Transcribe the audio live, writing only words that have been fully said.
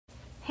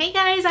Hey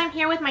guys, I'm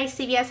here with my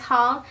CVS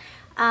haul.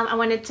 I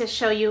wanted to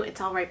show you, it's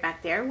all right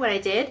back there, what I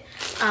did.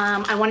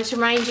 I wanted to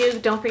remind you,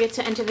 don't forget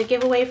to enter the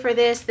giveaway for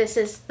this. This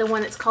is the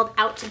one that's called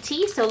Out to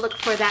Tea, so look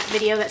for that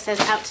video that says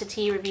Out to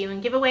Tea review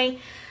and giveaway.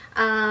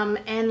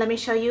 And let me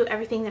show you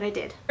everything that I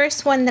did.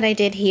 First one that I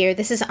did here,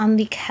 this is on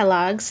the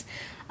Kellogg's.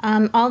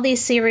 All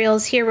these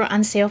cereals here were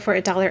on sale for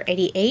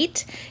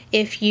 $1.88.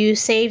 If you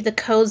save the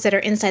codes that are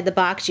inside the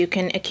box, you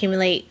can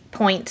accumulate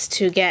points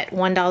to get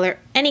 $1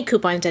 any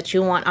coupons that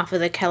you want off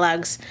of the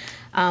Kellogg's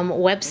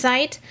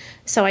website.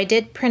 So I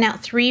did print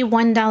out 3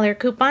 $1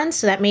 coupons,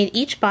 so that made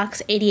each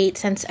box 88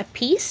 cents a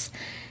piece.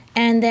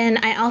 And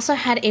then I also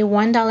had a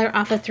 $1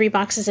 off of 3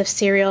 boxes of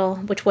cereal,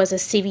 which was a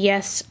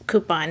CVS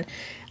coupon.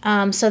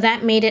 So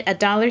that made it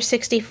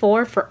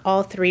 $1.64 for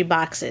all 3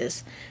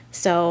 boxes.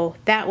 So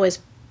that was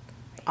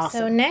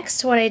awesome. So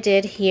next what I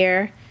did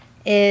here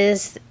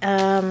is,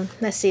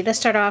 let's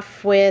start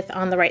off with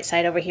on the right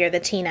side over here,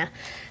 the Tina.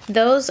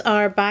 Those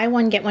are buy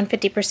one, get one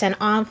 50%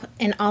 off,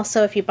 and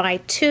also if you buy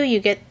 2, you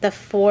get the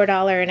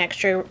 $4 and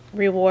extra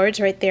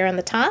rewards right there on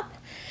the top.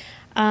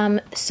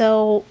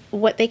 So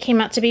what they came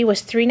out to be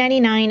was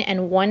 $3.99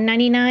 and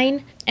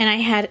 $1.99, and I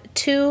had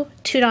 2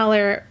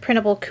 $2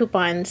 printable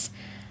coupons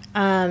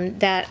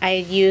that I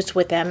used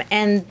with them,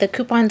 and the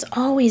coupons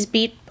always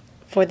beat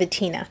for the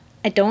Tina.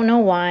 I don't know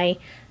why.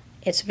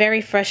 It's very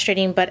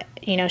frustrating, but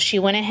you know, she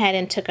went ahead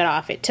and took it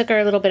off. It took her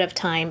a little bit of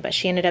time, but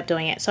she ended up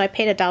doing it. So I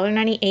paid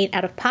 $1.98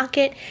 out of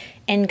pocket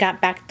and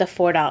got back the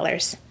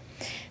 $4.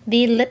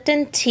 The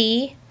Lipton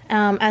tea,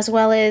 as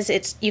well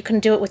as you can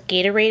do it with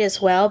Gatorade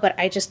as well, but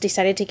I just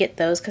decided to get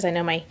those because I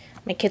know my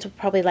kids would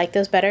probably like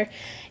those better.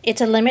 It's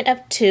a limit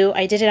of 2.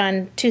 I did it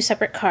on 2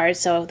 separate cards,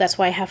 so that's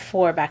why I have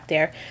 4 back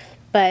there.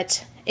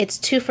 But it's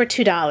 2 for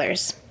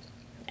 $2.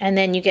 And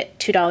then you get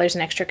 $2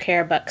 in extra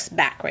care bucks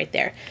back right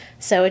there.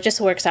 So it just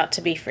works out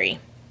to be free.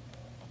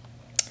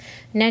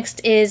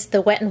 Next is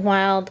the Wet n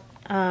Wild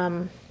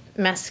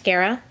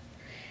mascara.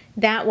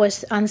 That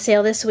was on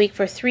sale this week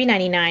for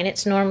 $3.99.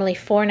 It's normally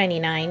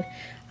 $4.99.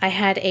 I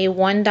had a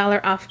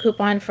 $1 off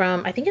coupon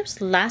from, I think it was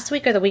last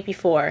week or the week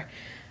before.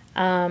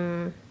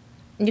 You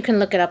can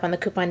look it up on the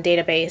coupon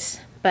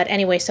database. But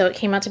anyway, so it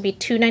came out to be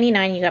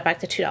 $2.99. You got back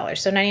to $2.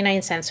 So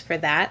 99 cents for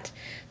that.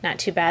 Not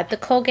too bad. The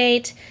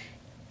Colgate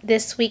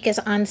this week is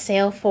on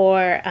sale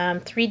for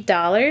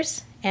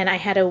 $3, and I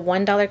had a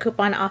 $1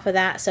 coupon off of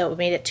that, so it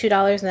made it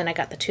 $2, and then I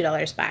got the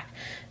 $2 back.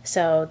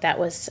 So that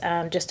was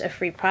just a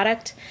free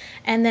product.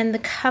 And then the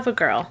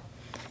CoverGirl.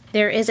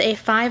 There is a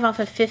 5 off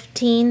of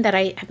 15 that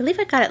I believe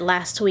I got it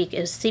last week.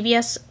 It was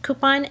CVS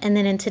coupon, and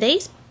then in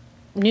today's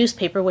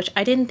newspaper, which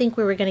I didn't think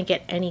we were going to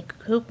get any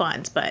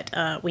coupons, but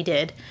we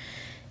did.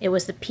 It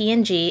was the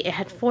P&G. It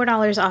had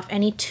 $4 off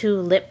any 2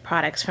 lip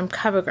products from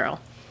CoverGirl.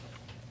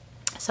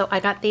 So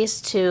I got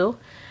these 2.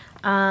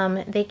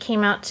 They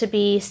came out to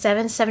be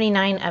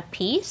 $7.79 a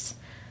piece.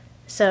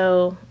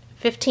 So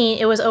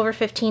it was over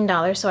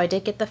 $15, so I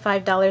did get the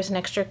 $5 in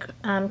extra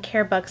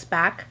care bucks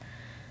back.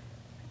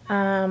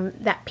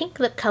 That pink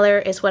lip color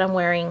is what I'm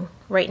wearing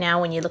right now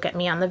when you look at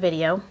me on the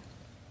video.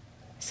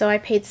 So I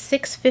paid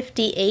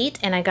 $6.58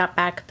 and I got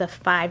back the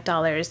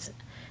 $5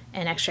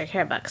 in extra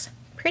care bucks.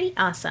 Pretty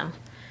awesome.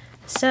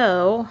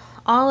 So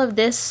all of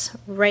this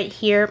right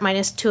here,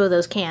 minus 2 of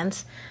those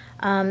cans,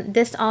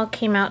 this all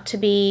came out to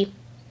be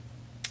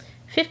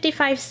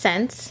 55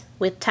 cents.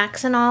 With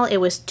tax and all, it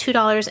was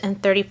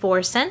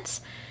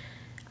 $2.34.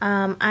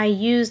 I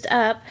used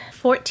up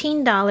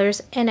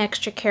 $14 in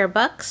extra care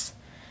bucks,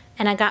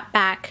 and I got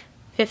back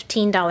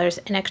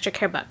 $15 in extra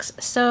care bucks.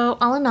 So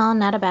all in all,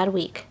 not a bad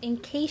week. In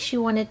case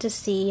you wanted to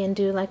see and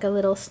do like a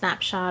little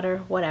snapshot or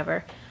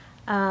whatever,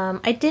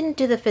 I didn't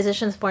do the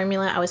physician's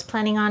formula. I was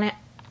planning on it,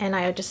 and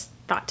I just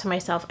thought to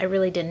myself, I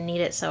really didn't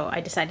need it, so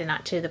I decided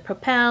not to. The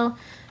Propel,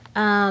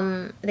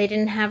 they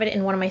didn't have it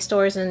in one of my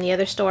stores, and in the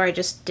other store I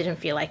just didn't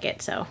feel like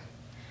it. So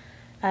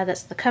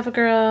that's the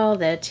CoverGirl,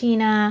 the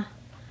Tina.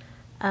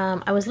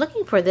 I was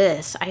looking for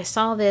this. I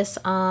saw this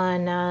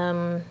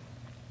on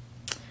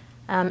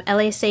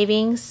LA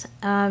Savings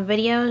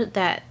video,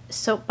 that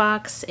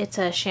SWAGBUCKS. It's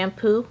a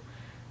shampoo,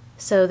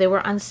 so they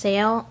were on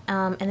sale,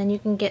 and then you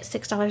can get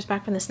 $6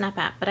 back from the Snap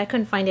app, but I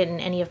couldn't find it in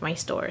any of my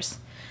stores.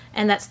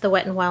 And that's the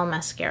Wet n Wild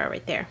mascara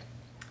right there.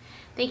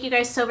 Thank you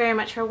guys so very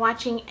much for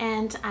watching,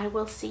 and I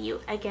will see you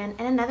again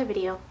in another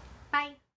video.